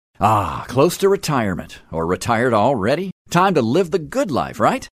Ah, close to retirement, or retired already? Time to live the good life,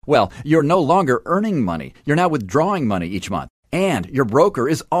 right? Well, you're no longer earning money. You're now withdrawing money each month. And your broker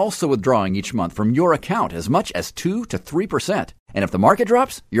is also withdrawing each month from your account as much as 2 to 3%. And if the market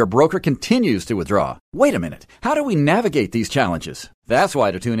drops, your broker continues to withdraw. Wait a minute. How do we navigate these challenges? That's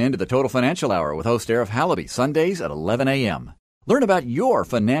why to tune in to the Total Financial Hour with host Arif Halaby, Sundays at 11 a.m. Learn about your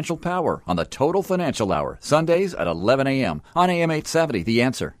financial power on the Total Financial Hour, Sundays at 11 a.m. on AM 870, The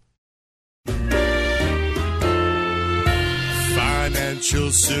Answer.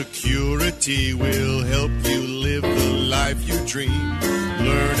 Financial security will help you live the life you dream.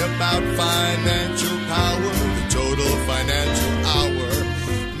 Learn about financial power, the Total Financial Hour.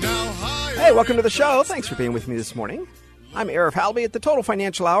 Now hire. Hey, welcome to the show. Thanks for being with me this morning. I'm Arif Halaby at the Total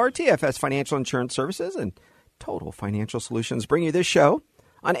Financial Hour, TFS Financial Insurance Services, and Total Financial Solutions bring you this show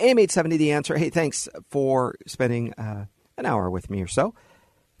on AM 870 The Answer. Hey, thanks for spending an hour with me or so.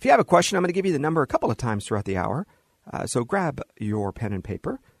 If you have a question, I'm going to give you the number a couple of times throughout the hour. So grab your pen and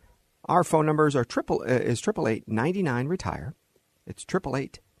paper. Our phone numbers are 888-99-RETIRE. It's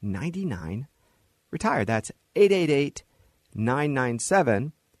 888-99-RETIRE. That's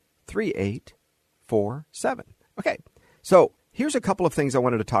 888-997-3847. Okay, so here's a couple of things I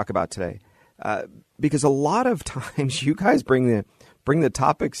wanted to talk about today. Because a lot of times you guys bring the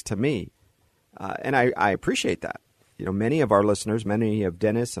topics to me, and I appreciate that. You know, many of our listeners, many of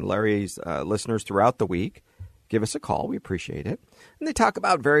Dennis and Larry's listeners throughout the week, give us a call. We appreciate it. And they talk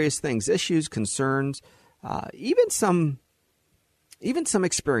about various things, issues, concerns, even some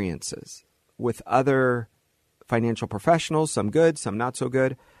experiences with other financial professionals, some good, some not so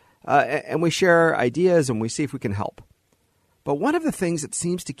good. And we share ideas and we see if we can help. But one of the things that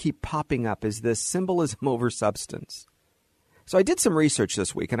seems to keep popping up is this symbolism over substance. So I did some research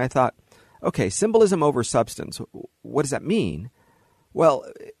this week and I thought, okay, symbolism over substance, what does that mean? Well,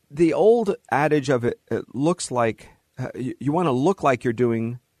 the old adage of it looks like you want to look like you're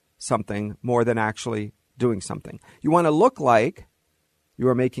doing something more than actually doing something. You want to look like you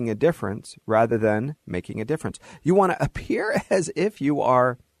are making a difference rather than making a difference. You want to appear as if you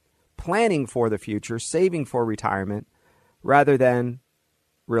are planning for the future, saving for retirement, rather than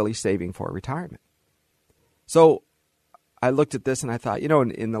really saving for retirement. So I looked at this and I thought,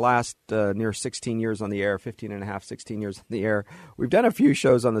 in the last near 16 years on the air, 15 and a half, 16 years on the air, we've done a few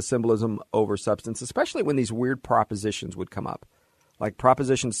shows on the symbolism over substance, especially when these weird propositions would come up, like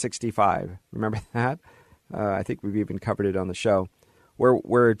Proposition 65. Remember that? I think we've even covered it on the show,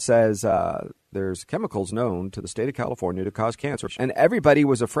 where it says there's chemicals known to the state of California to cause cancer. And everybody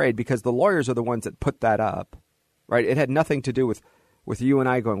was afraid because the lawyers are the ones that put that up. Right? It had nothing to do with you and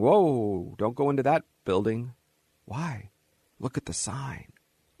I going, whoa, don't go into that building. Why? Look at the sign.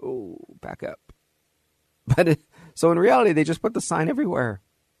 Oh, back up. So in reality, they just put the sign everywhere.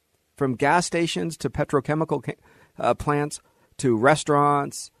 From gas stations to petrochemical plants to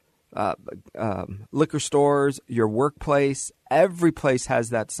restaurants, liquor stores, your workplace, every place has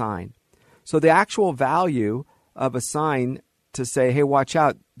that sign. So the actual value of a sign to say, hey, watch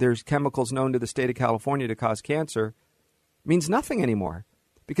out, there's chemicals known to the state of California to cause cancer, means nothing anymore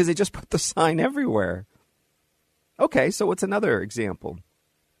because they just put the sign everywhere. Okay, so what's another example?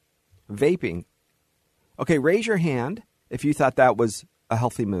 Vaping. Okay, raise your hand if you thought that was a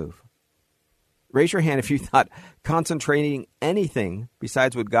healthy move. Raise your hand if you thought concentrating anything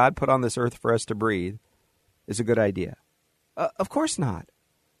besides what God put on this earth for us to breathe is a good idea. Of course not.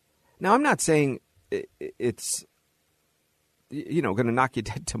 Now, I'm not saying it's going to knock you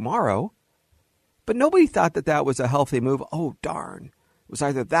dead tomorrow. But nobody thought that was a healthy move. Oh, darn. It was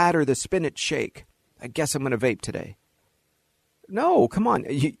either that or the spinach shake. I guess I'm going to vape today. No, come on.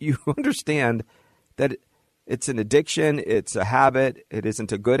 You understand that it's an addiction. It's a habit. It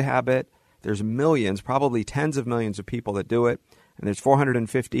isn't a good habit. There's millions, probably tens of millions of people that do it. And there's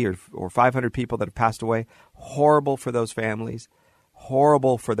 450 or 500 people that have passed away. Horrible for those families.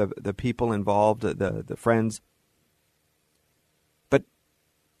 Horrible for the people involved, the friends.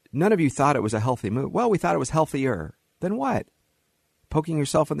 None of you thought it was a healthy move. Well, we thought it was healthier. Then what? Poking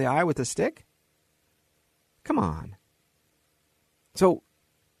yourself in the eye with a stick? Come on. So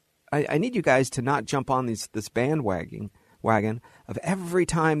I need you guys to not jump on this bandwagon of every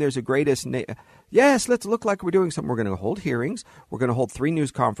time there's a greatest. Yes, let's look like we're doing something. We're going to hold hearings. We're going to hold 3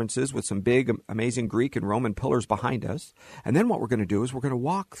 news conferences with some big, amazing Greek and Roman pillars behind us. And then what we're going to do is we're going to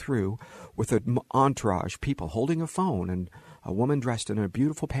walk through with an entourage, people holding a phone and a woman dressed in a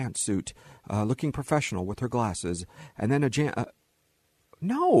beautiful pantsuit, looking professional with her glasses, and then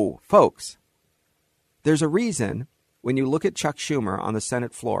No, folks. There's a reason when you look at Chuck Schumer on the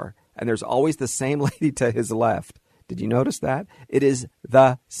Senate floor, and there's always the same lady to his left Did you notice that? It is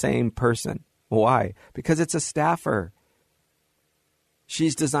the same person. Why? Because it's a staffer.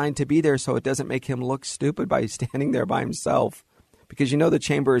 She's designed to be there so it doesn't make him look stupid by standing there by himself. Because the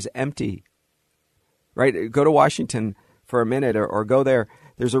chamber is empty. Right? Go to Washington for a minute or go there.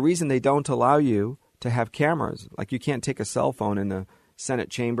 There's a reason they don't allow you to have cameras. Like you can't take a cell phone in the Senate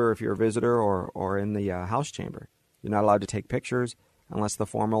chamber if you're a visitor or in the House chamber. You're not allowed to take pictures unless the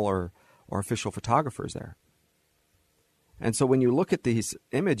formal or official photographer is there. And so when you look at these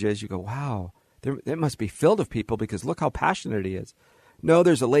images, you go, wow, it must be filled with people because look how passionate he is. No,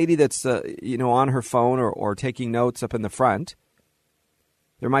 there's a lady that's on her phone or taking notes up in the front.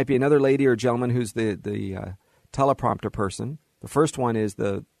 There might be another lady or gentleman who's the teleprompter person. The first one is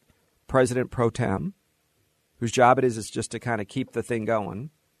the president pro tem, whose job it is just to kind of keep the thing going,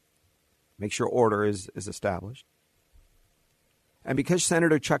 make sure order is established. And because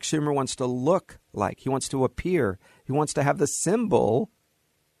Senator Chuck Schumer wants to look like, he wants to appear, he wants to have the symbol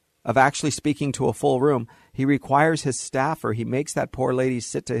of actually speaking to a full room, he requires his staffer, he makes that poor lady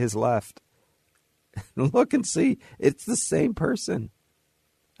sit to his left. Look and see, it's the same person.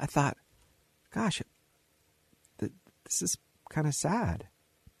 I thought, gosh, this is kind of sad.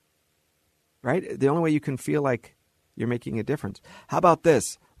 Right? The only way you can feel like you're making a difference. How about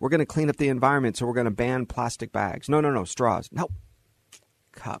this? We're going to clean up the environment, so we're going to ban plastic bags. No, straws. No.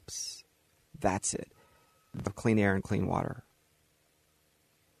 Cups. That's it. Of clean air and clean water.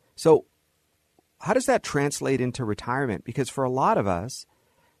 So how does that translate into retirement? Because for a lot of us,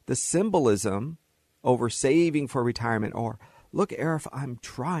 the symbolism over saving for retirement or, look, Arif, I'm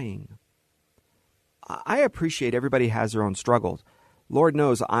trying. I appreciate everybody has their own struggles. Lord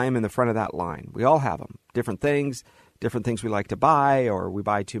knows I'm in the front of that line. We all have them. Different things we like to buy, or we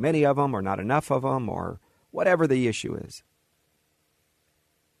buy too many of them, or not enough of them, or whatever the issue is.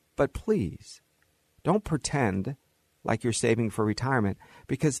 But please, don't pretend like you're saving for retirement,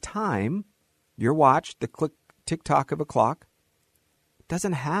 because time, your watch, the click, tick-tock of a clock,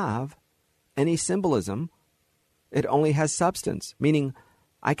 doesn't have any symbolism. It only has substance, meaning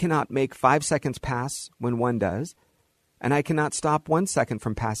I cannot make 5 seconds pass when one does, and I cannot stop 1 second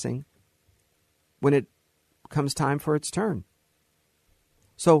from passing when it comes time for its turn.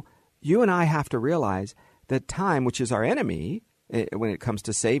 So you and I have to realize that time, which is our enemy when it comes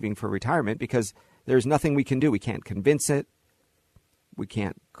to saving for retirement, because there's nothing we can do. We can't convince it. We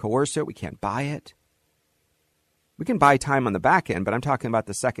can't coerce it. We can't buy it. We can buy time on the back end, but I'm talking about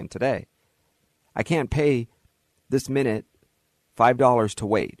the second today. I can't pay this minute $5 to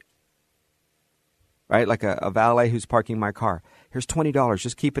wait. Right? Like a valet who's parking my car. Here's $20.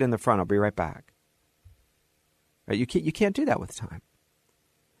 Just keep it in the front. I'll be right back. Right? You can't do that with time.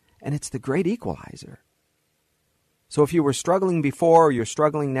 And it's the great equalizer. So if you were struggling before or you're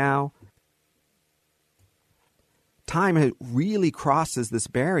struggling now, time really crosses this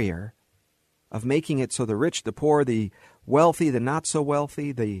barrier of making it so the rich, the poor, the wealthy, the not so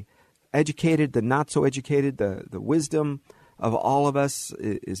wealthy, the educated, the not so educated, the wisdom of all of us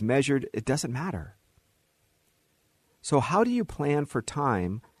is measured. It doesn't matter. So how do you plan for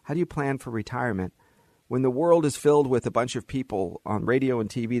time? How do you plan for retirement when the world is filled with a bunch of people on radio and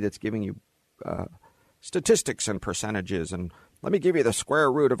TV that's giving you statistics and percentages, and let me give you the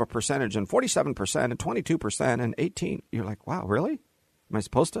square root of a percentage, and 47% and 22% and 18%. You're like, wow, really? Am I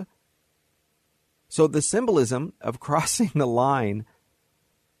supposed to? So the symbolism of crossing the line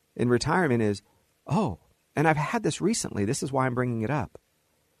in retirement is, and I've had this recently. This is why I'm bringing it up.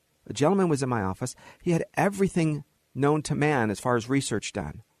 A gentleman was in my office. He had everything known to man as far as research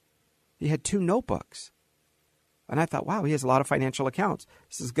done. He had 2 notebooks. And I thought, wow, he has a lot of financial accounts.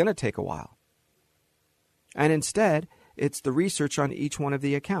 This is going to take a while. And instead, it's the research on each one of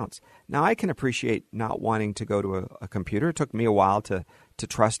the accounts. Now, I can appreciate not wanting to go to a computer. It took me a while to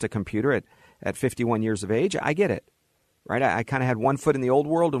trust a computer at 51 years of age. I get it, right? I kind of had one foot in the old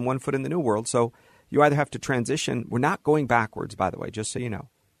world and one foot in the new world. So you either have to transition. We're not going backwards, by the way, just so you know.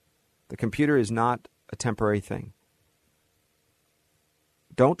 The computer is not a temporary thing.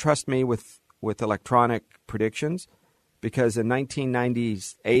 Don't trust me with electronic predictions, because in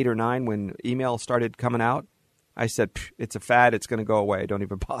 1998 or 9, when email started coming out, I said, it's a fad. It's going to go away. Don't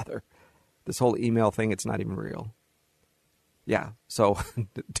even bother. This whole email thing, it's not even real. Yeah, so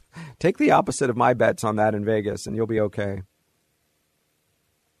take the opposite of my bets on that in Vegas, and you'll be okay.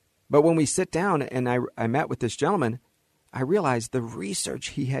 But when we sit down and I met with this gentleman, I realized the research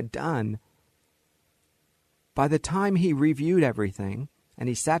he had done, by the time he reviewed everything, and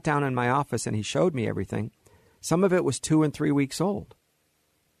he sat down in my office and he showed me everything, some of it was 2 and 3 weeks old.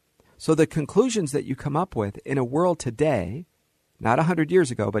 So the conclusions that you come up with in a world today, not 100 years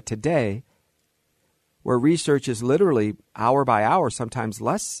ago, but today, where research is literally hour by hour, sometimes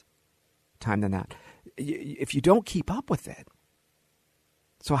less time than that, if you don't keep up with it.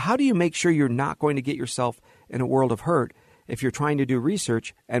 So how do you make sure you're not going to get yourself in a world of hurt if you're trying to do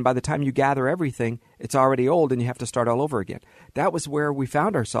research and by the time you gather everything, it's already old and you have to start all over again? That was where we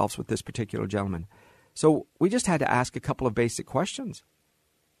found ourselves with this particular gentleman. So we just had to ask a couple of basic questions.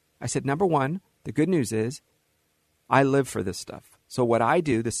 I said, number one, the good news is I live for this stuff. So what I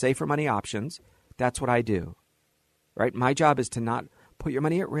do, the safer money options, that's what I do, right? My job is to not put your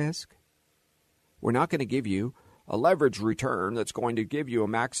money at risk. We're not going to give you a leverage return that's going to give you a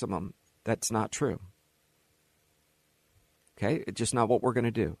maximum. That's not true. Okay? It's just not what we're going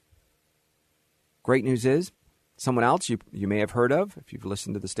to do. Great news is, someone else you may have heard of, if you've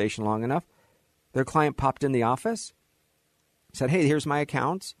listened to the station long enough, their client popped in the office, said, hey, here's my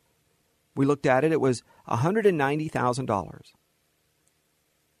accounts. We looked at it. It was $190,000.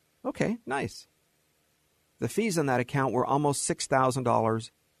 Okay, nice. The fees on that account were almost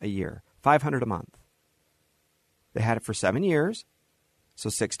 $6,000 a year, $500 a month. They had it for 7 years, so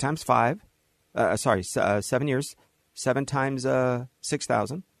 6 times 5. 7 years, 7 times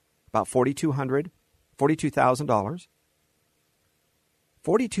 6,000, about $4,200, $42,000.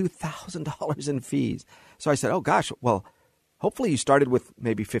 $42,000 in fees. So I said, oh gosh, well, hopefully you started with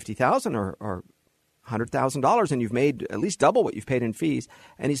maybe $50,000 or $100,000 and you've made at least double what you've paid in fees.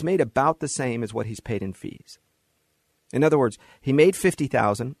 And he's made about the same as what he's paid in fees. In other words, he made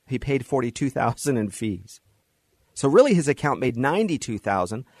 $50,000, he paid $42,000 in fees. So really his account made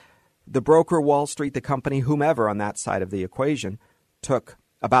 $92,000. The broker, Wall Street, the company, whomever on that side of the equation took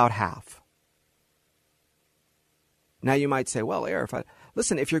about half. Now you might say, well, Eric,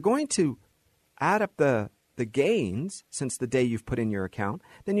 listen, if you're going to add up the gains since the day you've put in your account,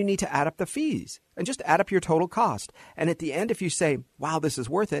 then you need to add up the fees and just add up your total cost. And at the end, if you say, wow, this is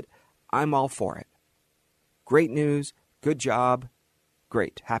worth it, I'm all for it. Great news, good job,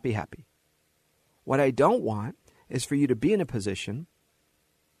 great, happy, happy. What I don't want is for you to be in a position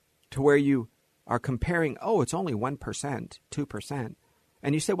to where you are comparing, oh, it's only 1%, 2%.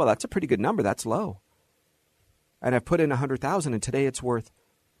 And you say, well, that's a pretty good number, that's low. And I've put in $100,000 and today it's worth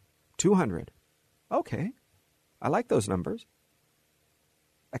 $200. Okay, I like those numbers.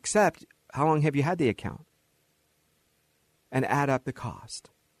 Except, how long have you had the account? And add up the cost.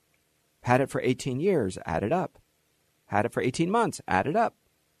 Had it for 18 years, add it up. Had it for 18 months, add it up.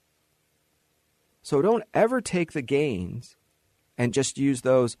 So don't ever take the gains and just use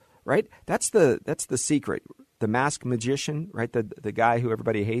those, right? That's the secret. The masked magician, right? The guy who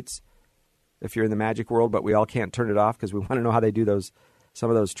everybody hates if you're in the magic world, but we all can't turn it off because we want to know how they do some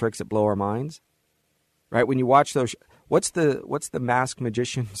of those tricks that blow our minds. Right? When you watch those, what's the masked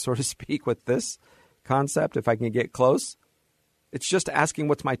magician, so to speak, with this concept, if I can get close? It's just asking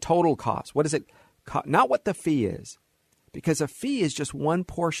what's my total cost. What is it? Not what the fee is. Because a fee is just one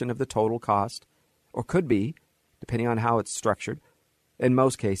portion of the total cost, or could be, depending on how it's structured. In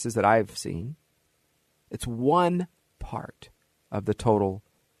most cases that I've seen, it's one part of the total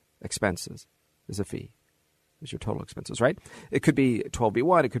expenses is a fee. Is your total expenses, right? It could be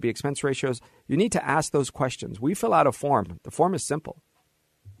 12B1. It could be expense ratios. You need to ask those questions. We fill out a form. The form is simple.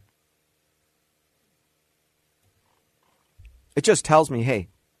 It just tells me, hey,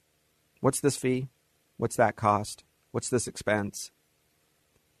 what's this fee? What's that cost? What's this expense?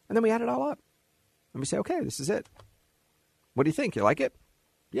 And then we add it all up. And we say, okay, this is it. What do you think? You like it?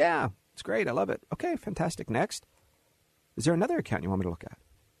 Yeah, it's great. I love it. Okay, fantastic. Next. Is there another account you want me to look at?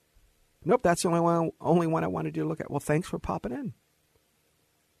 Nope, that's the only one I wanted you to look at. Well, thanks for popping in.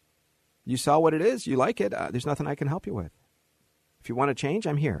 You saw what it is. You like it. There's nothing I can help you with. If you want to change,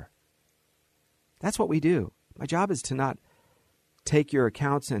 I'm here. That's what we do. My job is to not take your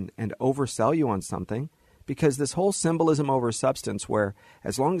accounts and oversell you on something, because this whole symbolism over substance, where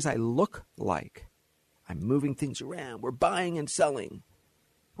as long as I look like I'm moving things around, we're buying and selling,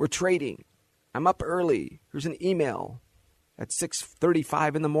 we're trading, I'm up early, here's an email at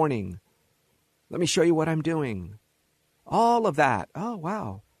 6:35 in the morning. Let me show you what I'm doing. All of that. Oh,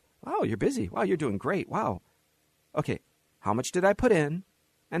 wow. Wow, you're busy. Wow, you're doing great. Wow. Okay, how much did I put in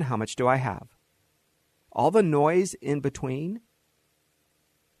and how much do I have? All the noise in between,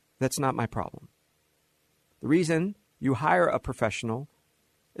 that's not my problem. The reason you hire a professional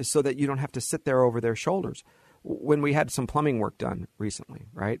is so that you don't have to sit there over their shoulders. When we had some plumbing work done recently,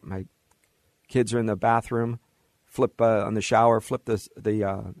 right? My kids are in the bathroom, flip on the shower, flip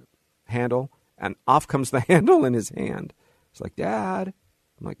the handle, and off comes the handle in his hand. It's like, Dad.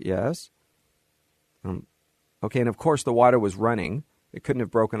 I'm like, yes. Okay, and of course the water was running. It couldn't have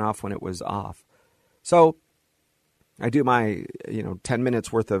broken off when it was off. So I do my 10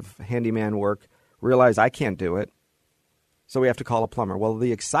 minutes worth of handyman work realize I can't do it. So we have to call a plumber. Well,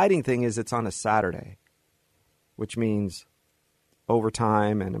 the exciting thing is it's on a Saturday, which means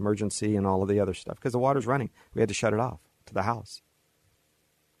overtime and emergency and all of the other stuff because the water's running. We had to shut it off to the house.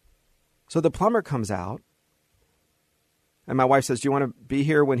 So the plumber comes out, and my wife says, do you want to be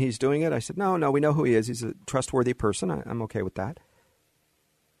here when he's doing it? I said, no, we know who he is. He's a trustworthy person. I'm okay with that.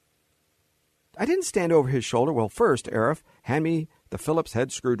 I didn't stand over his shoulder. Well, first, Arif, hand me the Phillips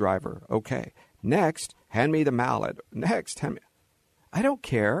head screwdriver. Okay. Next, hand me the mallet. Next, hand me. I don't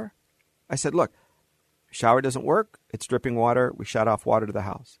care. I said, look, shower doesn't work. It's dripping water. We shut off water to the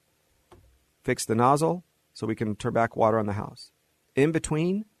house. Fix the nozzle so we can turn back water on the house. In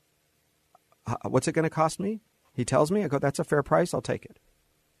between, what's it going to cost me? He tells me. I go, that's a fair price. I'll take it.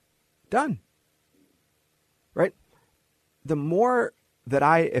 Done. Right? The more that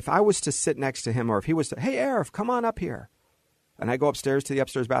if I was to sit next to him, or if he was to, hey, Arif, come on up here. And I go upstairs to the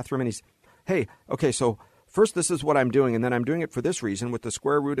upstairs bathroom and he's, hey, okay, so first this is what I'm doing. And then I'm doing it for this reason with the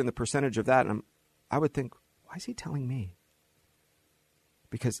square root and the percentage of that. And I would think, why is he telling me?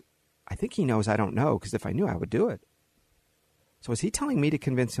 Because I think he knows I don't know, because if I knew, I would do it. So is he telling me to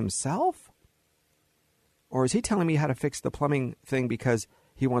convince himself? Or is he telling me how to fix the plumbing thing because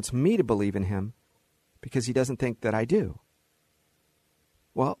he wants me to believe in him because he doesn't think that I do?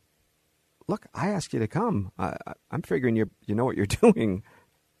 Well, look, I asked you to come. I'm figuring you know what you're doing.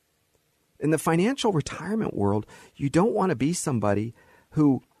 In the financial retirement world, you don't want to be somebody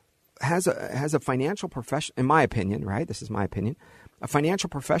who has a financial profession, in my opinion, right? This is my opinion. A financial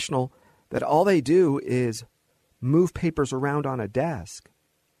professional that all they do is move papers around on a desk.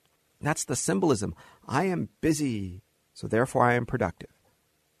 That's the symbolism. I am busy, so therefore I am productive.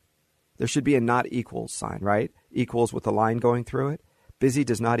 There should be a not equals sign, right? Equals with a line going through it. Busy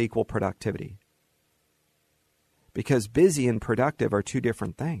does not equal productivity. Because busy and productive are two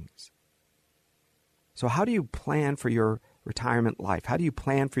different things. So how do you plan for your retirement life? How do you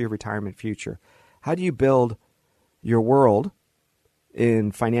plan for your retirement future? How do you build your world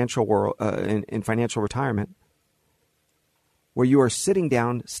in financial retirement where you are sitting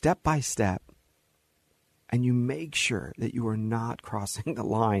down step by step and you make sure that you are not crossing the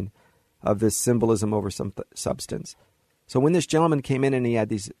line of this symbolism over some substance? So when this gentleman came in and he had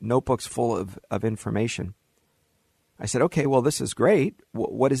these notebooks full of information, I said, okay, well, this is great.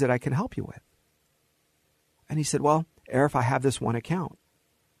 What is it I can help you with? And he said, well, Arif, I have this one account.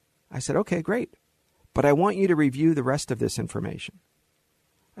 I said, okay, great. But I want you to review the rest of this information.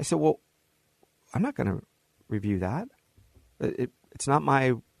 I said, well, I'm not going to review that. It's not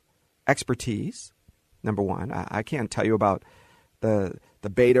my expertise, number one. I can't tell you about the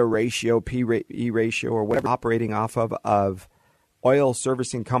beta ratio, P-E ratio, or whatever operating off of oil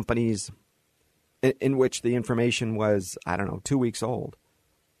servicing companies in which the information was, 2 weeks old.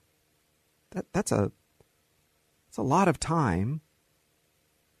 That's a lot of time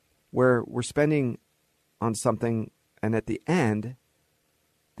where we're spending on something, and at the end,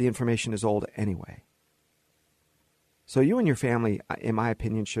 the information is old anyway. So you and your family, in my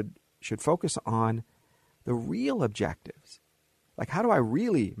opinion, should focus on the real objectives. Like, how do I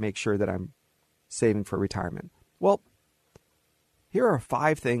really make sure that I'm saving for retirement? Well, here are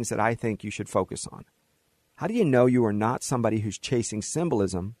 5 things that I think you should focus on. How do you know you are not somebody who's chasing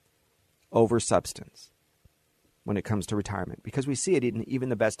symbolism over substance when it comes to retirement? Because we see it in even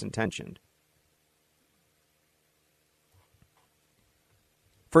the best intentioned.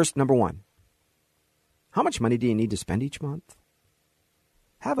 First, number 1, how much money do you need to spend each month?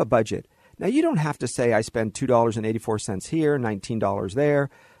 Have a budget. Now, you don't have to say, I spend $2.84 here, $19 there,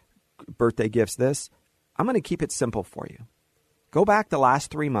 birthday gifts this. I'm going to keep it simple for you. Go back the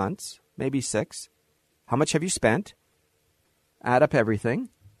last 3 months, maybe 6. How much have you spent? Add up everything.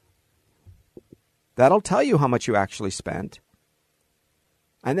 That'll tell you how much you actually spent.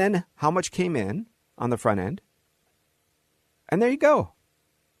 And then how much came in on the front end. And there you go.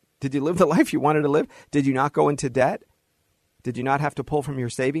 Did you live the life you wanted to live? Did you not go into debt? Did you not have to pull from your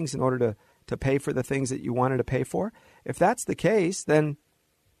savings in order to pay for the things that you wanted to pay for? If that's the case, then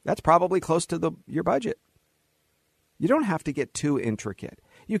that's probably close to your budget. You don't have to get too intricate.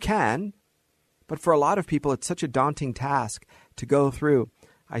 You can, but for a lot of people, it's such a daunting task to go through.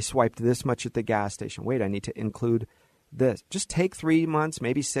 I swiped this much at the gas station. Wait, I need to include this. Just take 3 months,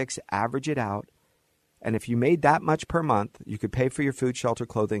 maybe 6, average it out. And if you made that much per month, you could pay for your food, shelter,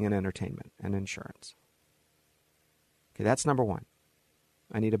 clothing, and entertainment and insurance. Okay, that's number 1.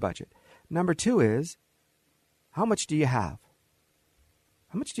 I need a budget. Number 2 is, how much do you have?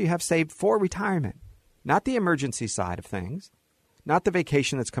 How much do you have saved for retirement? Not the emergency side of things, not the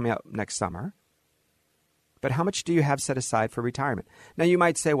vacation that's coming up next summer. But how much do you have set aside for retirement? Now, you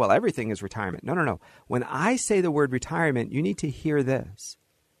might say, well, everything is retirement. No. When I say the word retirement, you need to hear this.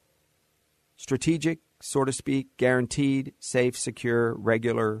 Strategic, so to speak, guaranteed, safe, secure,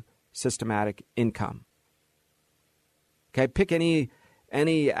 regular, systematic income. Okay, pick any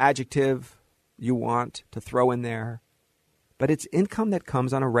adjective you want to throw in there, but it's income that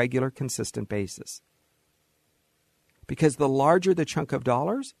comes on a regular, consistent basis. Because the larger the chunk of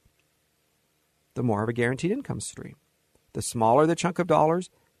dollars, the more of a guaranteed income stream. The smaller the chunk of dollars,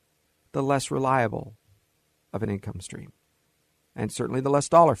 the less reliable of an income stream. And certainly the less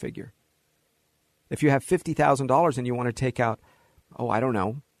dollar figure. If you have $50,000 and you want to take out,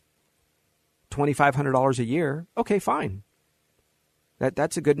 $2,500 a year, okay, fine.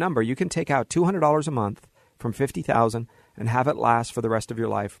 That's a good number. You can take out $200 a month from $50,000 and have it last for the rest of your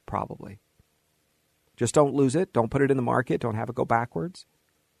life, probably. Just don't lose it. Don't put it in the market. Don't have it go backwards.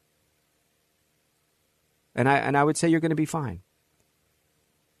 And I would say you're going to be fine.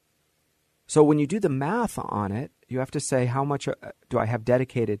 So when you do the math on it, you have to say, how much do I have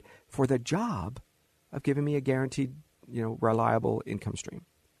dedicated for the job of giving me a guaranteed, reliable income stream?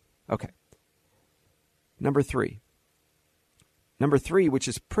 Okay. Number three, which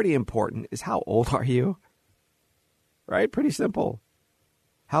is pretty important, is how old are you? Right? Pretty simple.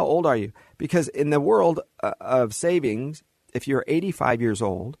 How old are you? Because in the world of savings, if you're 85 years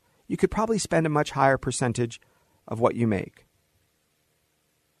old, you could probably spend a much higher percentage of what you make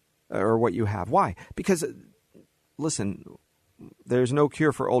or what you have. Why? Because, listen, there's no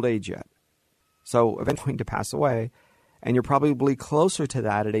cure for old age yet. So eventually you're going to pass away, and you're probably closer to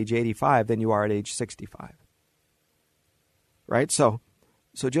that at age 85 than you are at age 65. Right? So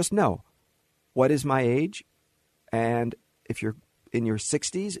just know, what is my age? And if you're in your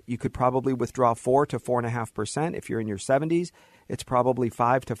 60s, you could probably withdraw 4 to 4.5%. If you're in your 70s, it's probably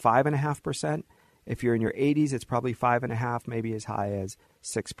 5 to 5.5%. If you're in your 80s, it's probably 5.5%, maybe as high as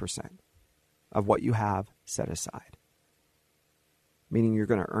 6% of what you have set aside. Meaning you're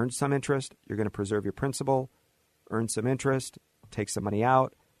going to earn some interest, you're going to preserve your principal, earn some interest, take some money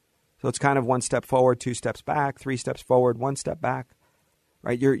out. So it's kind of 1 step forward, 2 steps back, 3 steps forward, 1 step back.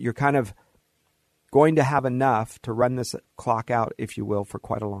 Right? You're kind of going to have enough to run this clock out, if you will, for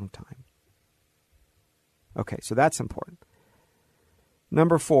quite a long time. Okay, so that's important.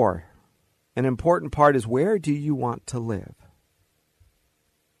 Number 4, an important part is, where do you want to live?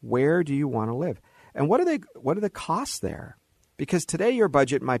 Where do you want to live? And what are the costs there? Because today your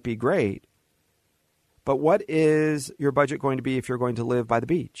budget might be great, but what is your budget going to be if you're going to live by the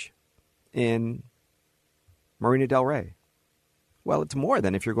beach in Marina del Rey? Well, it's more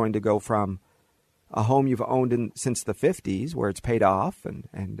than if you're going to go from a home you've owned since the 50s, where it's paid off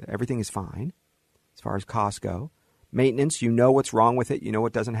and everything is fine as far as costs go. Maintenance, you know what's wrong with it. You know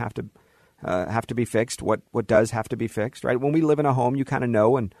what doesn't have to be fixed, what does have to be fixed, right? When we live in a home, you kind of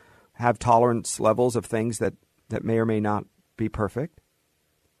know and have tolerance levels of things that may or may not be perfect.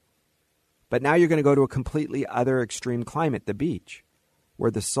 But now you're going to go to a completely other extreme climate, the beach,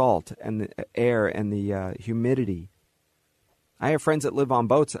 where the salt and the air and the humidity. I have friends that live on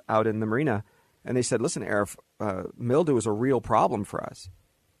boats out in the marina, and they said, listen, Arif, mildew is a real problem for us.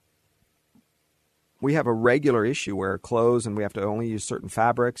 We have a regular issue where clothes, and we have to only use certain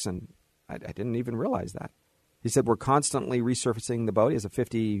fabrics, and I didn't even realize that. He said, we're constantly resurfacing the boat. He has a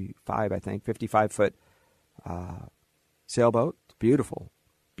 55-foot sailboat. It's beautiful,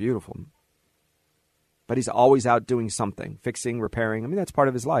 beautiful. But he's always out doing something, fixing, repairing. I mean, that's part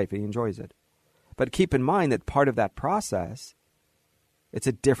of his life. He enjoys it. But keep in mind that part of that process, it's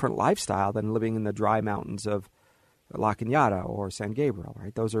a different lifestyle than living in the dry mountains of La Cañada or San Gabriel,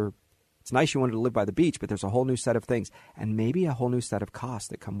 right? It's nice you wanted to live by the beach, but there's a whole new set of things and maybe a whole new set of costs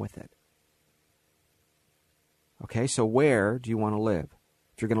that come with it. Okay, so where do you want to live?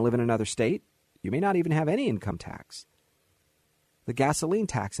 If you're going to live in another state, you may not even have any income tax. The gasoline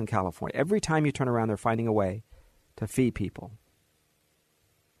tax in California, every time you turn around, they're finding a way to fee people.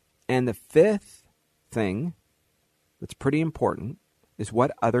 And the 5th thing that's pretty important is,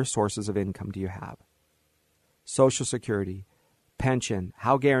 what other sources of income do you have? Social Security, pension,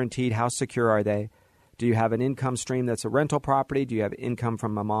 how guaranteed, how secure are they? Do you have an income stream that's a rental property? Do you have income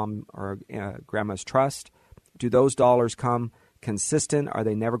from a mom or grandma's trust? Do those dollars come consistent? Are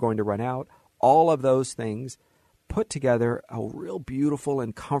they never going to run out? All of those things put together a real beautiful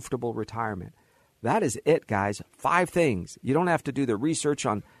and comfortable retirement. That is it, guys. 5 things. You don't have to do the research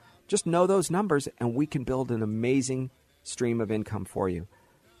on, just know those numbers, and we can build an amazing stream of income for you.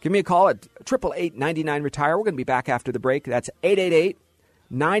 Give me a call at 888-99-RETIRE. We're going to be back after the break. That's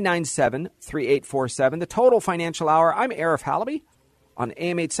 888-997-3847. The Total Financial Hour. I'm Arif Halaby on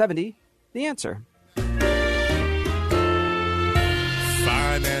AM 870, The Answer.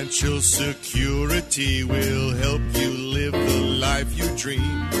 Financial Security will help you live the life you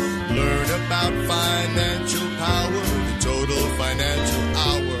dream. Learn about financial power, the Total Financial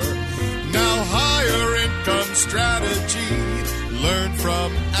Hour. Now higher income strategy. Learn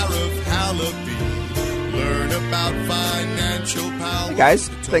from Arif Halaby. Learn about financial power. Hey guys,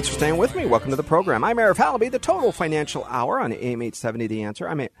 thanks for staying with me. Welcome to the program. I'm Arif Halaby, the Total Financial Hour on AM 870 The Answer.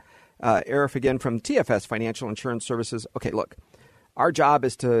 I'm Arif again from TFS Financial Insurance Services. Okay, look, our job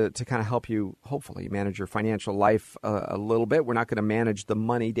is to kind of help you, hopefully, manage your financial life a little bit. We're not going to manage the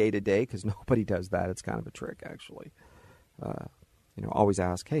money day to day because nobody does that. It's kind of a trick, actually. Always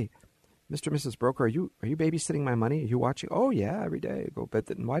ask, hey, Mr. and Mrs. Broker, are you babysitting my money? Are you watching? Oh, yeah, every day. I go, but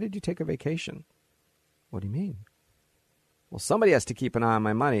then why did you take a vacation? What do you mean? Well, somebody has to keep an eye on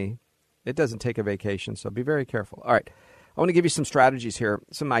my money. It doesn't take a vacation, so be very careful. All right. I want to give you some strategies here,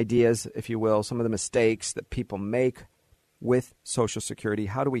 some ideas, if you will, some of the mistakes that people make with Social Security.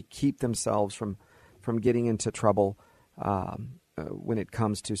 How do we keep themselves from getting into trouble when it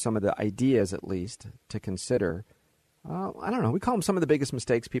comes to some of the ideas, at least, to consider? I don't know. We call them some of the biggest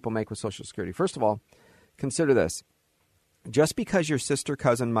mistakes people make with Social Security. First of all, consider this. Just because your sister,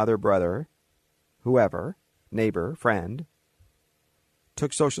 cousin, mother, brother, whoever, neighbor, friend,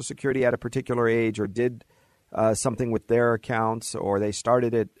 took Social Security at a particular age or did something with their accounts or they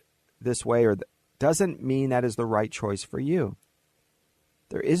started it this way or doesn't mean that is the right choice for you.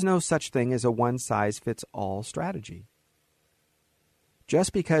 There is no such thing as a one-size-fits-all strategy.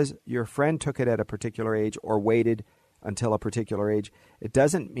 Just because your friend took it at a particular age or waited until a particular age, it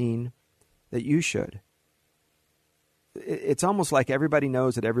doesn't mean that you should. It's almost like everybody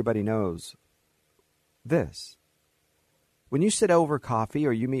knows that everybody knows this. When you sit over coffee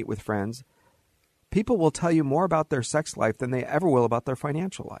or you meet with friends, people will tell you more about their sex life than they ever will about their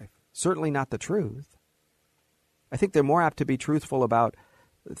financial life. Certainly not the truth. I think they're more apt to be truthful about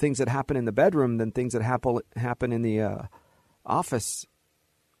things that happen in the bedroom than things that happen in the office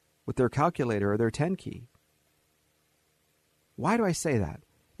with their calculator or their 10 key. Why do I say that?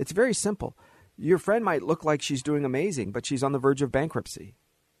 It's very simple. Your friend might look like she's doing amazing, but she's on the verge of bankruptcy.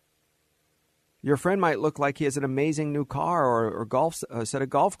 Your friend might look like he has an amazing new car or a set of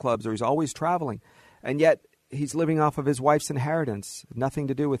golf clubs, or he's always traveling, and yet he's living off of his wife's inheritance, nothing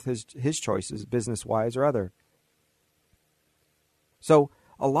to do with his choices, business-wise or other. So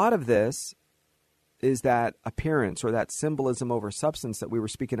a lot of this is that appearance or that symbolism over substance that we were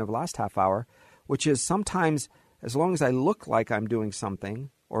speaking of last half hour, which is sometimes as long as I look like I'm doing something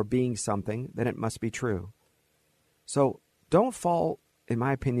or being something, then it must be true. So don't fall, in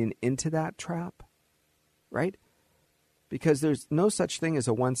my opinion, into that trap, right? Because there's no such thing as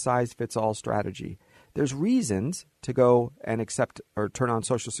a one-size-fits-all strategy. There's reasons to go and accept or turn on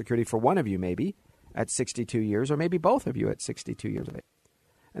Social Security for one of you maybe at 62 years, or maybe both of you at 62 years of age.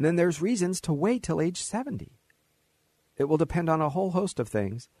 And then there's reasons to wait till age 70. It will depend on a whole host of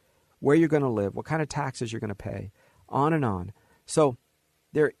things, where you're going to live, what kind of taxes you're going to pay, on and on. So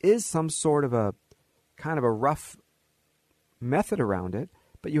there is some sort of a kind of a rough method around it,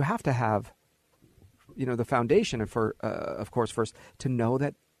 but you have to have, the foundation for, of course, first to know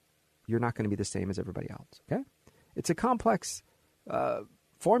that you're not going to be the same as everybody else. Okay, it's a complex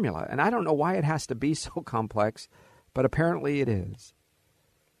formula, and I don't know why it has to be so complex, but apparently it is.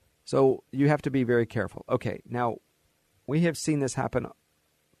 So you have to be very careful. Okay, now we have seen this happen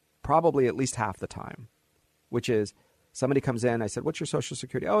probably at least half the time, which is somebody comes in. I said, "What's your Social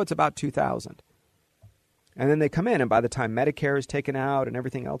Security?" "Oh, it's about $2,000." And then they come in, and by the time Medicare is taken out and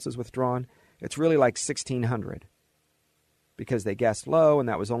everything else is withdrawn, it's really like $1,600 because they guessed low, and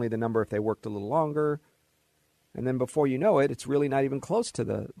that was only the number if they worked a little longer. And then before you know it, it's really not even close to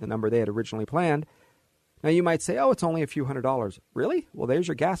the number they had originally planned. Now, you might say, "Oh, it's only a few $100s. Really? Well, there's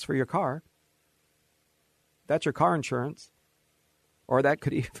your gas for your car. That's your car insurance. Or that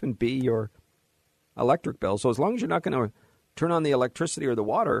could even be your electric bill. So as long as you're not going to turn on the electricity or the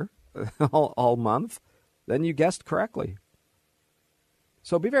water all month, then you guessed correctly.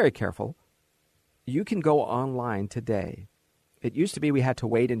 So be very careful. You can go online today. It used to be we had to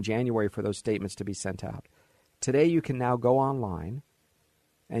wait in January for those statements to be sent out. Today you can now go online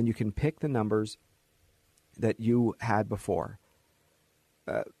and you can pick the numbers that you had before.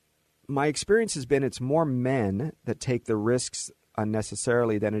 My experience has been it's more men that take the risks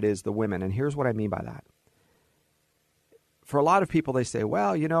unnecessarily than it is the women. And here's what I mean by that. For a lot of people, they say,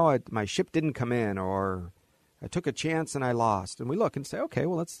 well, my ship didn't come in, or I took a chance and I lost. And we look and say, okay,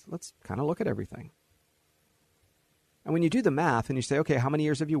 well, let's kind of look at everything. And when you do the math and you say, okay, how many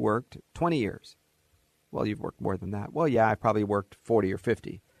years have you worked? 20 years. Well, you've worked more than that. Well, yeah, I've probably worked 40 or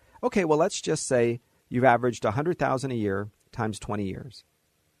 50. Okay, well, let's just say you've averaged $100,000 a year times 20 years.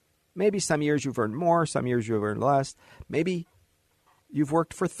 Maybe some years you've earned more, some years you've earned less. Maybe you've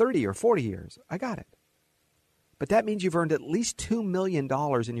worked for 30 or 40 years. I got it. But that means you've earned at least $2 million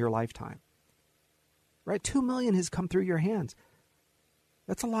in your lifetime. Right? $2 million has come through your hands.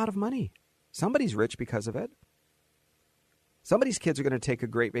 That's a lot of money. Somebody's rich because of it. Somebody's kids are going to take a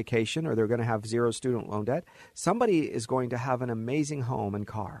great vacation, or they're going to have zero student loan debt. Somebody is going to have an amazing home and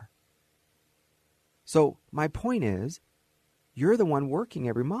car. So my point is, you're the one working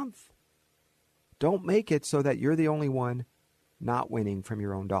every month. Don't make it so that you're the only one not winning from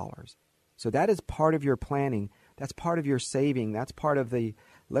your own dollars. So that is part of your planning. That's part of your saving. That's part of the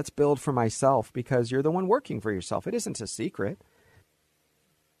let's build for myself, because you're the one working for yourself. It isn't a secret.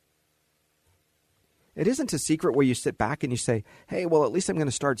 It isn't a secret where you sit back and you say, hey, well, at least I'm going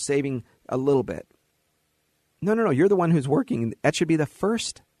to start saving a little bit. No. You're the one who's working. That should be the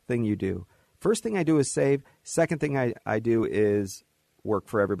first thing you do. First thing I do is save. Second thing I do is work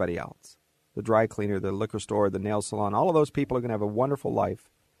for everybody else. The dry cleaner, the liquor store, the nail salon, all of those people are going to have a wonderful life.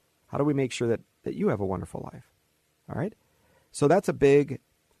 How do we make sure that you have a wonderful life? All right? So that's a big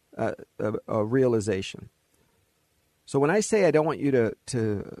a realization. So when I say I don't want you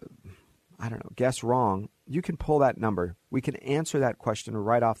to I don't know, guess wrong, you can pull that number. We can answer that question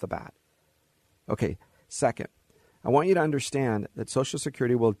right off the bat. Okay, second, I want you to understand that Social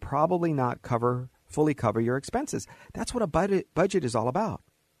Security will probably not fully cover your expenses. That's what a budget is all about.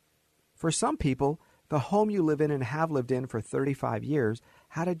 For some people, the home you live in and have lived in for 35 years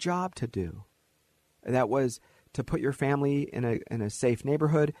had a job to do. And that was to put your family in a safe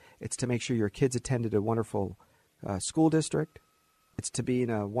neighborhood. It's to make sure your kids attended a wonderful school district. It's to be in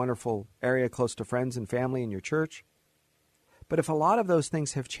a wonderful area close to friends and family in your church. But if a lot of those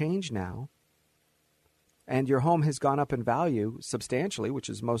things have changed now, and your home has gone up in value substantially, which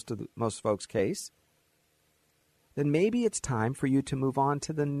is most folks' case, then maybe it's time for you to move on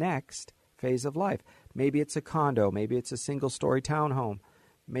to the next phase of life. Maybe it's a condo. Maybe it's a single-story townhome.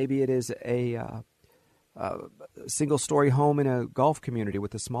 Maybe it is a single-story home in a golf community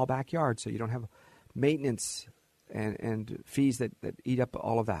with a small backyard, so you don't have maintenance and fees that eat up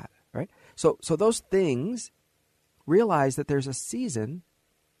all of that, right? So those things, realize that there's a season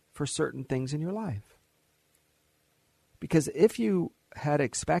for certain things in your life. Because if you had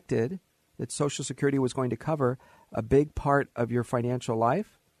expected that Social Security was going to cover a big part of your financial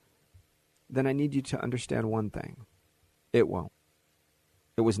life, then I need you to understand one thing. It won't.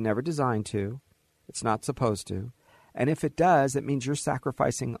 It was never designed to. It's not supposed to. And if it does, it means you're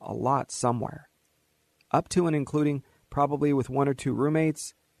sacrificing a lot somewhere. Up to and including probably with one or two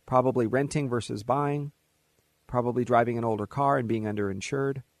roommates, probably renting versus buying, probably driving an older car and being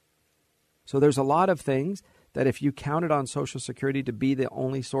underinsured. So there's a lot of things that if you counted on Social Security to be the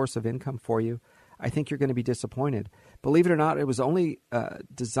only source of income for you, I think you're going to be disappointed. Believe it or not, it was only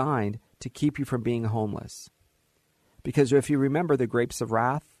designed to keep you from being homeless. Because if you remember the grapes of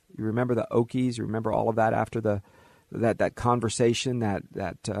wrath, you remember the Okies, you remember all of that after that conversation,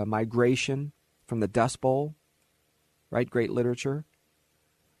 that migration from the Dust Bowl, right? Great literature.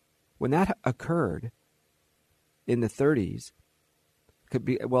 When that occurred in the 30s, could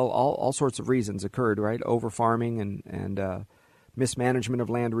be, well, all sorts of reasons occurred, right? Over-farming and mismanagement of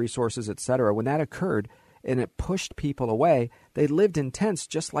land resources, etc. When that occurred and it pushed people away, they lived in tents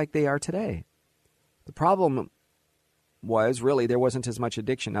just like they are today. The problem was really there wasn't as much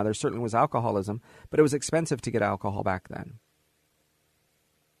addiction. Now, there certainly was alcoholism, but it was expensive to get alcohol back then.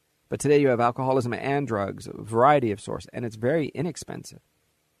 But today you have alcoholism and drugs, a variety of sorts, and it's very inexpensive.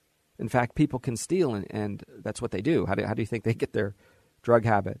 In fact, people can steal, and that's what they do. How do you think they get their drug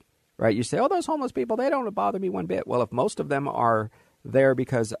habit, right? You say, oh, those homeless people, they don't bother me one bit. Well, if most of them are there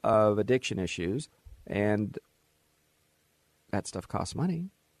because of addiction issues, and that stuff costs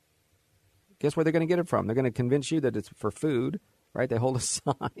money, guess where they're going to get it from? They're going to convince you that it's for food, right? They hold a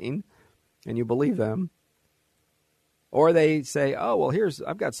sign, and you believe them. Or they say, oh, well,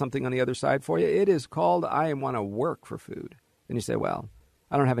 I've got something on the other side for you. It is called I want to work for food. And you say, well,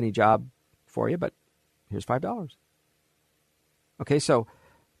 I don't have any job for you, but here's $5. Okay, so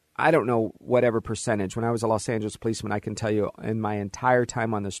I don't know whatever percentage. When I was a Los Angeles policeman, I can tell you in my entire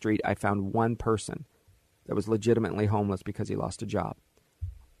time on the street, I found one person that was legitimately homeless because he lost a job.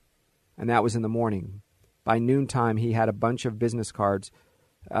 And that was in the morning. By noontime, he had a bunch of business cards,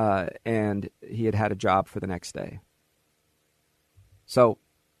 and he had a job for the next day. So,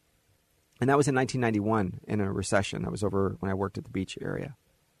 and that was in 1991 in a recession. That was over when I worked at the beach area.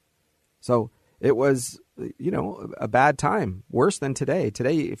 So it was, a bad time, worse than today.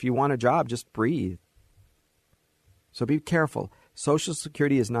 Today, if you want a job, just breathe. So be careful. Social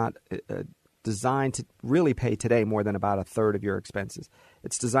Security is not designed to really pay today more than about a third of your expenses.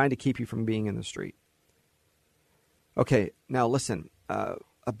 It's designed to keep you from being in the street. Okay, now listen,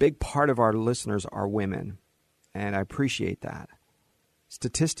 a big part of our listeners are women, and I appreciate that.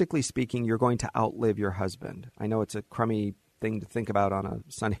 Statistically speaking, you're going to outlive your husband. I know it's a crummy thing to think about on a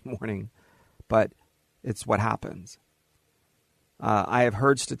Sunday morning, but it's what happens. I have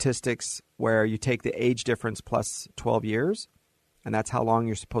heard statistics where you take the age difference plus 12 years, and that's how long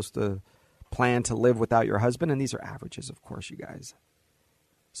you're supposed to plan to live without your husband. And these are averages, of course, you guys.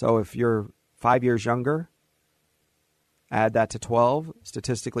 So if you're 5 years younger, add that to 12.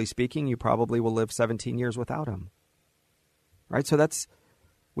 Statistically speaking, you probably will live 17 years without him. Right? So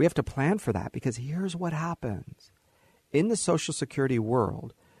we have to plan for that, because here's what happens. In the Social Security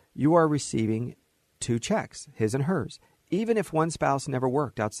world, you are receiving two checks, his and hers. Even if one spouse never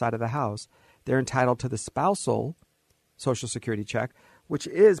worked outside of the house, they're entitled to the spousal Social Security check, which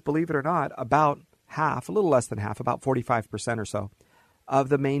is, believe it or not, about half, a little less than half, about 45% or so, of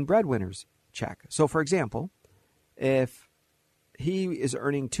the main breadwinner's check. So, for example, if he is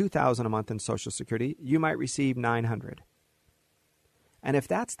earning $2,000 a month in Social Security, you might receive $900. And if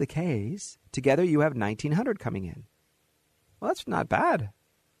that's the case, together you have $1,900 coming in. Well, that's not bad.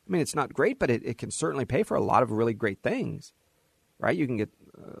 I mean, it's not great, but it can certainly pay for a lot of really great things, right? You can get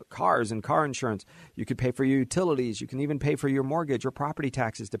cars and car insurance. You could pay for your utilities. You can even pay for your mortgage or property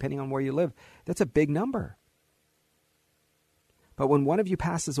taxes, depending on where you live. That's a big number. But when one of you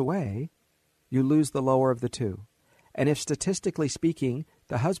passes away, you lose the lower of the two. And if statistically speaking,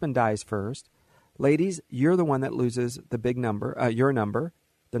 the husband dies first, ladies, you're the one that loses the big number, your number,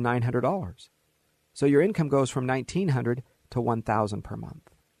 the $900. So your income goes from $1,900 to $1,000 per month.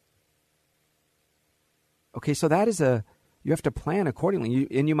 Okay, so that is you have to plan accordingly.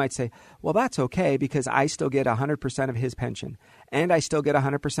 And you might say, well, that's okay because I still get 100% of his pension and I still get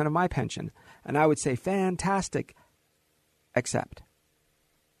 100% of my pension. And I would say, fantastic, except.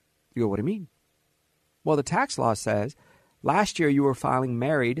 You go, what do you mean? Well, the tax law says last year you were filing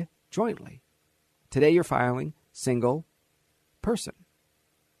married jointly. Today you're filing single person.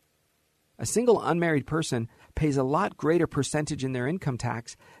 A single unmarried person pays a lot greater percentage in their income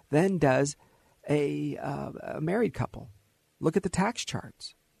tax than does a married couple. Look at the tax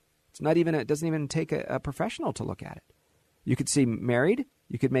charts. It doesn't even take a professional to look at it. You could see married,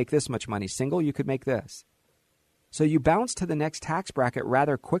 you could make this much money. Single, you could make this. So you bounce to the next tax bracket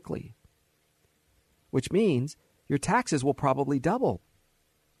rather quickly, which means your taxes will probably double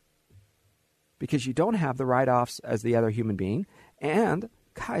because you don't have the write-offs as the other human being. And,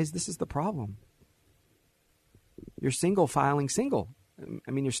 guys, this is the problem. You're single filing single.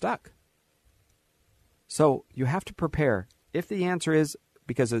 I mean, you're stuck. So you have to prepare. If the answer is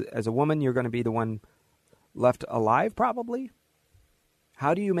because as a woman you're going to be the one left alive probably,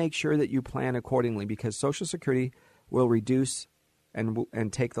 how do you make sure that you plan accordingly? Because Social Security will reduce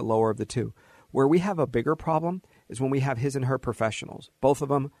and take the lower of the two. Where we have a bigger problem is when we have his and her professionals. Both of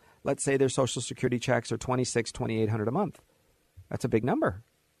them, let's say their Social Security checks are $2,600, $2,800 a month. That's a big number.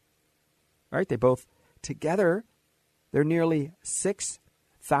 Right? They both together, they're nearly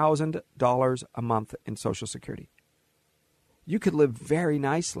 $6,000 a month in Social Security. You could live very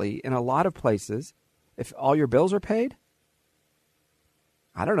nicely in a lot of places if all your bills are paid.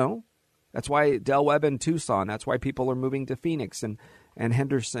 I don't know. That's why Del Webb and Tucson, that's why people are moving to Phoenix and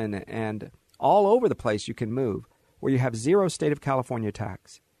Henderson and all over the place you can move where you have zero state of California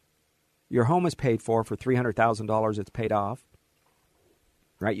tax. Your home is paid for $300,000. It's paid off.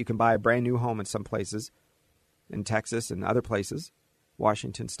 Right? You can buy a brand new home in some places in Texas and other places,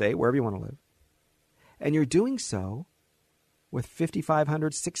 Washington State, wherever you want to live. And you're doing so with $5,500,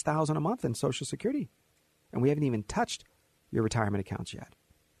 $6,000 a month in Social Security. And we haven't even touched your retirement accounts yet.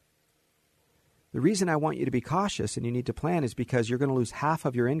 The reason I want you to be cautious and you need to plan is because you're going to lose half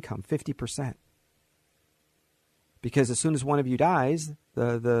of your income, 50%. Because as soon as one of you dies,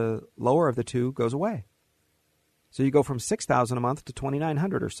 the lower of the two goes away. So you go from $6,000 a month to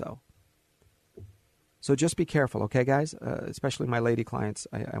 $2,900 or so. So just be careful, okay, guys? Especially my lady clients,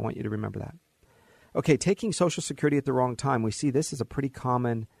 I want you to remember that. Okay, taking Social Security at the wrong time. We see this is a pretty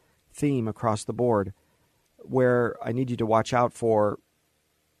common theme across the board where I need you to watch out for,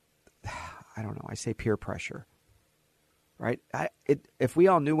 I don't know, I say peer pressure, right? If we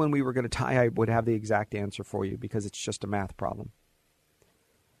all knew when we were going to die, I would have the exact answer for you because it's just a math problem.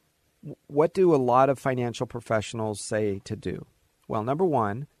 What do a lot of financial professionals say to do? Well, number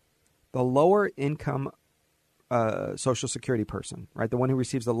one, the lower income Social Security person, right? The one who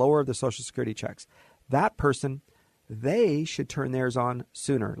receives the lower of the Social Security checks. That person, they should turn theirs on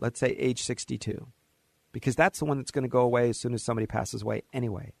sooner. Let's say age 62, because that's the one that's going to go away as soon as somebody passes away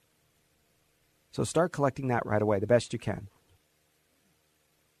anyway. So start collecting that right away, the best you can.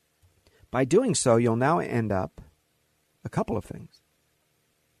 By doing so, you'll now end up a couple of things.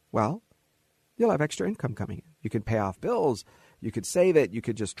 Well, you'll have extra income coming in. You could pay off bills. You could save it. You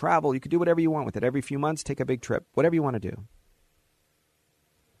could just travel. You could do whatever you want with it. Every few months, take a big trip, whatever you want to do.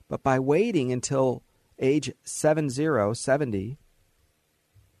 But by waiting until age 70,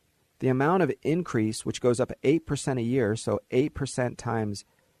 the amount of increase, which goes up 8% a year, so 8% times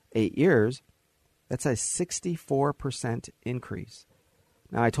 8 years, that's a 64% increase.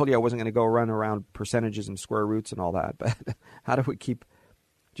 Now, I told you I wasn't going to go run around percentages and square roots and all that, but how do we keep...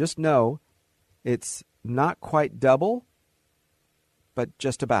 Just know it's not quite double, but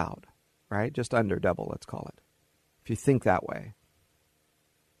just about, right? Just under double, let's call it, if you think that way.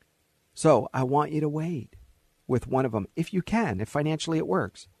 So I want you to wait with one of them, if you can, if financially it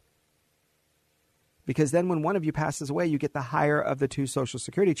works. Because then when one of you passes away, you get the higher of the two Social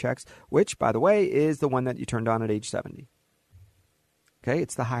Security checks, which, by the way, is the one that you turned on at age 70. Okay,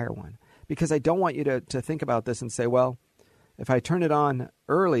 it's the higher one. Because I don't want you to think about this and say, well, if I turn it on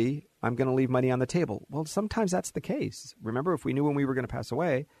early, I'm going to leave money on the table. Well, sometimes that's the case. Remember, if we knew when we were going to pass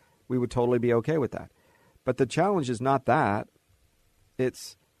away, we would totally be okay with that. But the challenge is not that.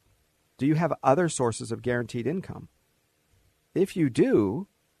 It's, do you have other sources of guaranteed income? If you do,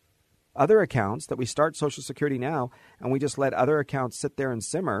 other accounts that we start Social Security now and we just let other accounts sit there and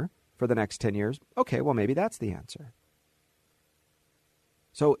simmer for the next 10 years, okay, well, maybe that's the answer.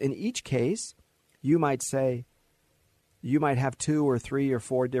 So in each case, you might say, you might have 2 or 3 or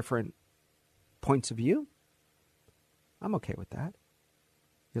 4 different points of view. I'm okay with that.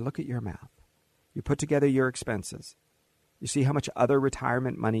 You look at your math. You put together your expenses. You see how much other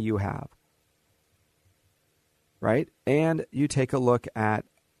retirement money you have, right? And you take a look at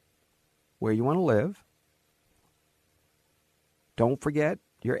where you want to live. Don't forget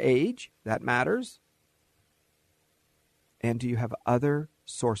your age. That matters. And do you have other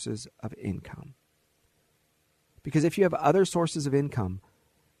sources of income? Because if you have other sources of income,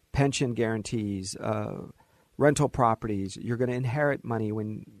 pension guarantees, rental properties, you're going to inherit money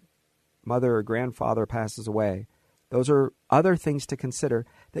when mother or grandfather passes away. Those are other things to consider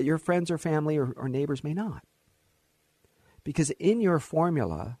that your friends or family or neighbors may not. Because in your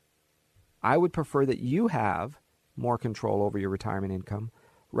formula, I would prefer that you have more control over your retirement income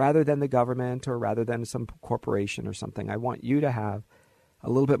rather than the government or rather than some corporation or something. I want you to have a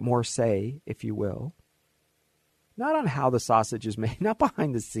little bit more say, if you will, not on how the sausage is made, not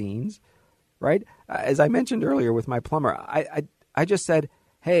behind the scenes, right? As I mentioned earlier with my plumber, I just said,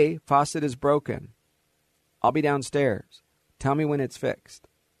 hey, faucet is broken. I'll be downstairs. Tell me when it's fixed.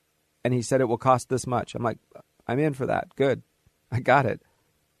 And he said it will cost this much. I'm like, I'm in for that. Good. I got it.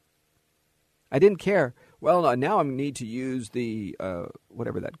 I didn't care. Well, now I need to use the,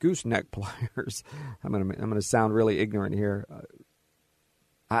 whatever that, gooseneck pliers. I'm gonna sound really ignorant here.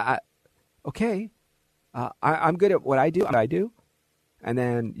 Okay. I'm good at what I do, and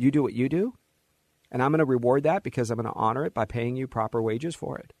then you do what you do, and I'm going to reward that because I'm going to honor it by paying you proper wages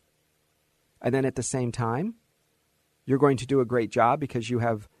for it. And then at the same time, you're going to do a great job because you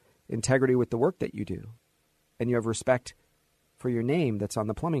have integrity with the work that you do, and you have respect for your name that's on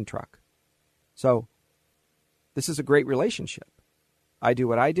the plumbing truck. So this is a great relationship. I do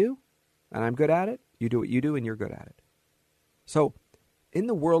what I do, and I'm good at it. You do what you do, and you're good at it. So in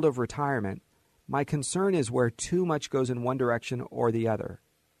the world of retirement, my concern is where too much goes in one direction or the other.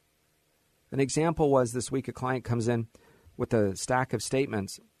 An example was this week a client comes in with a stack of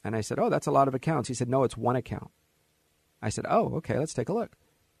statements, and I said, oh, that's a lot of accounts. He said, no, it's one account. I said, oh, okay, let's take a look.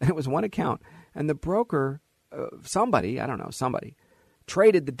 And it was one account. And the broker, somebody,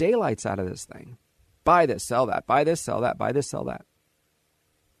 traded the daylights out of this thing. Buy this, sell that, buy this, sell that, buy this, sell that.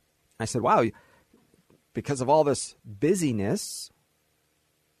 I said, wow, because of all this busyness,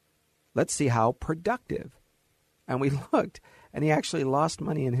 let's see how productive. And we looked, and he actually lost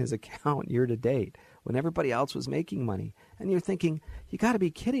money in his account year to date when everybody else was making money. And you're thinking, you got to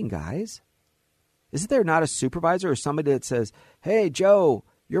be kidding, guys. Isn't there not a supervisor or somebody that says, hey, Joe,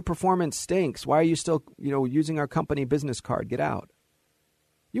 your performance stinks. Why are you still, using our company business card? Get out.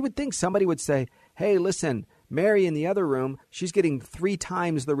 You would think somebody would say, hey, listen, Mary in the other room, she's getting 3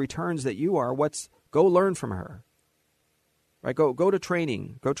 times the returns that you are. Go learn from her. Right? Go to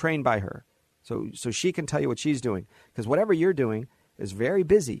training. Go train by her. So she can tell you what she's doing. Because whatever you're doing is very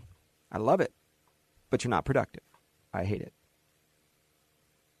busy. I love it. But you're not productive. I hate it.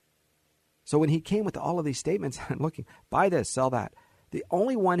 So when he came with all of these statements, I'm looking, buy this, sell that. The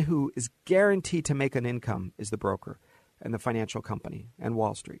only one who is guaranteed to make an income is the broker and the financial company and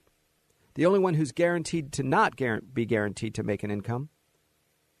Wall Street. The only one who's guaranteed to not be guaranteed to make an income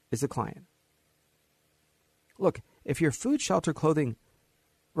is the client. Look, if your food, shelter, clothing,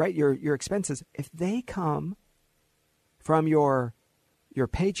 right, your expenses, if they come from your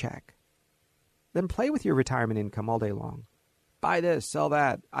paycheck, then play with your retirement income all day long. Buy this, sell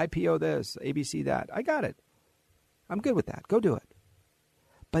that, IPO this, ABC that. I got it. I'm good with that. Go do it.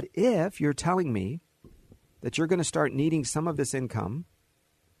 But if you're telling me that you're going to start needing some of this income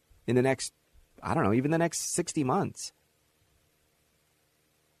in the next, I don't know, even the next 60 months,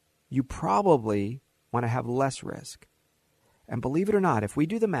 you probably want to have less risk. And believe it or not, if we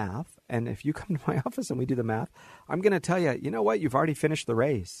do the math, and if you come to my office and we do the math, I'm going to tell you, you know what? You've already finished the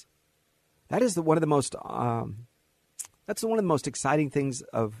race. That is one of the most exciting things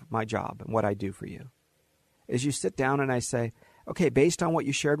of my job and what I do for you, is you sit down and I say, okay, based on what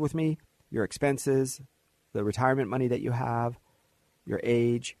you shared with me, your expenses, the retirement money that you have, your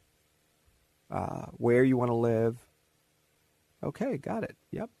age, where you want to live. Okay, got it.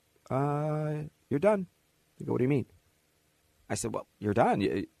 Yep. You're done. You go, what do you mean? I said, well, you're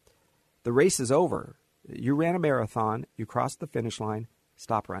done. The race is over. You ran a marathon. You crossed the finish line.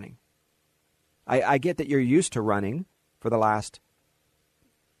 Stop running. I get that you're used to running for the last,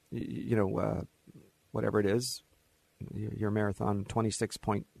 whatever it is, your marathon,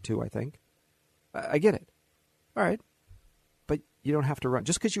 26.2, I think. I get it. All right. But you don't have to run.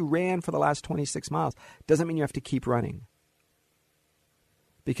 Just because you ran for the last 26 miles doesn't mean you have to keep running.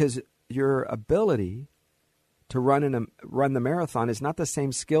 Because your ability to run the marathon is not the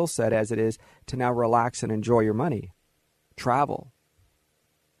same skill set as it is to now relax and enjoy your money. Travel.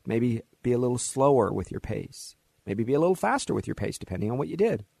 Maybe be a little slower with your pace. Maybe be a little faster with your pace, depending on what you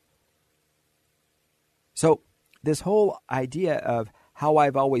did. So this whole idea of how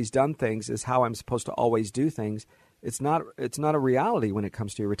I've always done things is how I'm supposed to always do things. It's not a reality when it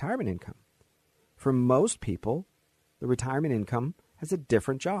comes to your retirement income. For most people, the retirement income has a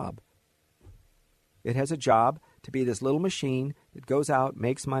different job. It has a job to be this little machine that goes out,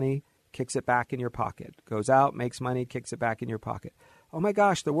 makes money, kicks it back in your pocket. Goes out, makes money, kicks it back in your pocket. Oh my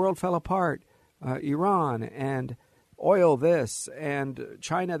gosh, the world fell apart. Iran and oil this and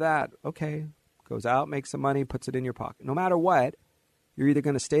China that. Okay, goes out, makes some money, puts it in your pocket. No matter what, you're either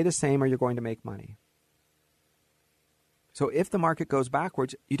going to stay the same or you're going to make money. So if the market goes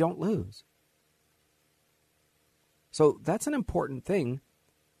backwards, you don't lose. So that's an important thing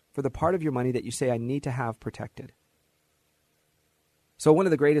for the part of your money that you say, I need to have protected. So one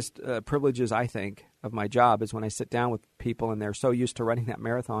of the greatest privileges, I think, of my job is when I sit down with people and they're so used to running that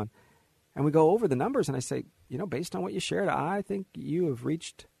marathon, and we go over the numbers and I say, based on what you shared, I think you have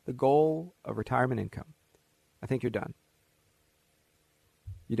reached the goal of retirement income. I think you're done.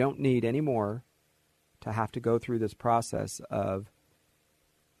 You don't need any more to have to go through this process of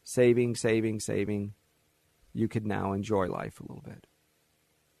saving. You could now enjoy life a little bit.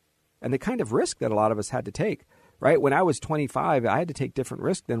 And the kind of risk that a lot of us had to take, right? When I was 25, I had to take different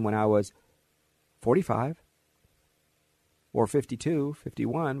risk than when I was 45 or 52,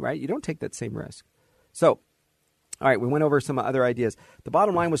 51, right? You don't take that same risk. So, all right, we went over some other ideas. The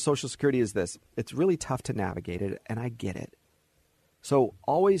bottom line with Social Security is this. It's really tough to navigate it, and I get it. So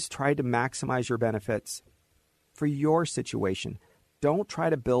always try to maximize your benefits for your situation. Don't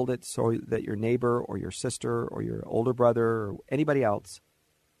try to build it so that your neighbor or your sister or your older brother or anybody else,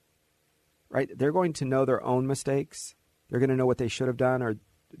 right, they're going to know their own mistakes. They're going to know what they should have done or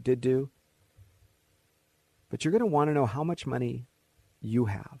did do. But you're going to want to know how much money you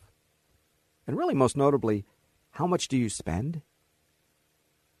have. And really, most notably, how much do you spend?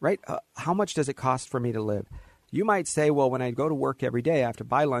 Right? How much does it cost for me to live? You might say, well, when I go to work every day, I have to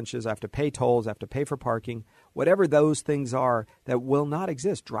buy lunches, I have to pay tolls, I have to pay for parking, whatever those things are that will not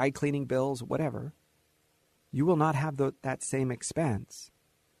exist, dry cleaning bills, whatever. You will not have that same expense,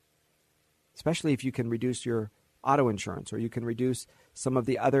 especially if you can reduce your auto insurance or you can reduce some of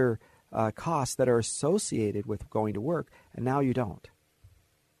the other costs that are associated with going to work, and now you don't.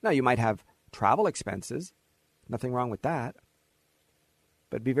 Now, you might have travel expenses. Nothing wrong with that.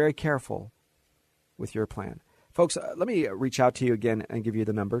 But be very careful with your plan. Folks, let me reach out to you again and give you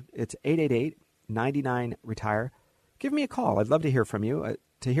the number. It's 888-99-RETIRE. Give me a call. I'd love to hear from you,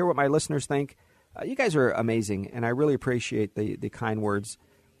 to hear what my listeners think. You guys are amazing, and I really appreciate the kind words,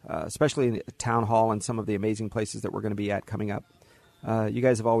 especially in the town hall and some of the amazing places that we're going to be at coming up. You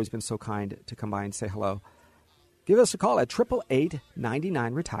guys have always been so kind to come by and say hello. Give us a call at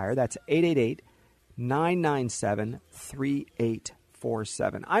 888-99-RETIRE. That's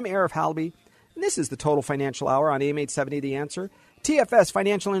 888-997-3847. I'm Arif Halby, and this is the Total Financial Hour on AM 870 The Answer. TFS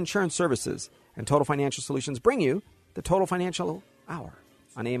Financial Insurance Services and Total Financial Solutions bring you the Total Financial Hour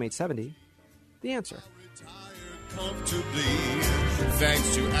on AM 870 The Answer. Comfortably,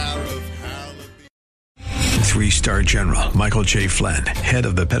 thanks to Arif Halby. 3-star general Michael J. Flynn, head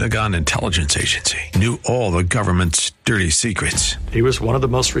of the Pentagon Intelligence Agency, knew all the government's dirty secrets. He was one of the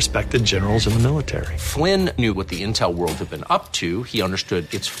most respected generals in the military. Flynn knew what the intel world had been up to. He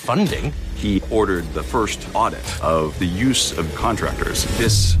understood its funding. He ordered the first audit of the use of contractors.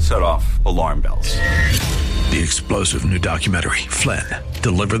 This set off alarm bells. The explosive new documentary, Flynn,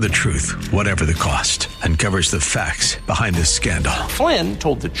 Deliver the Truth, Whatever the Cost, uncovers the facts behind this scandal. Flynn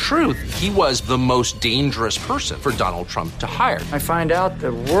told the truth. He was the most dangerous person for Donald Trump to hire. I find out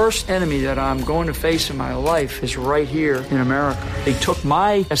the worst enemy that I'm going to face in my life is right here in America. They took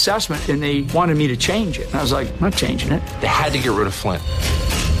my assessment and they wanted me to change it. And I was like, I'm not changing it. They had to get rid of Flynn.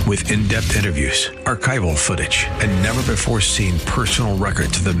 With in-depth interviews, archival footage, and never-before-seen personal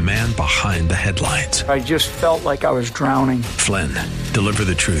records of the man behind the headlines. I just felt like I was drowning. Flynn, Deliver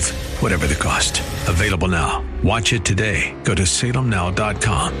the Truth, Whatever the Cost. Available now. Watch it today. Go to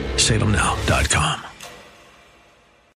salemnow.com. salemnow.com.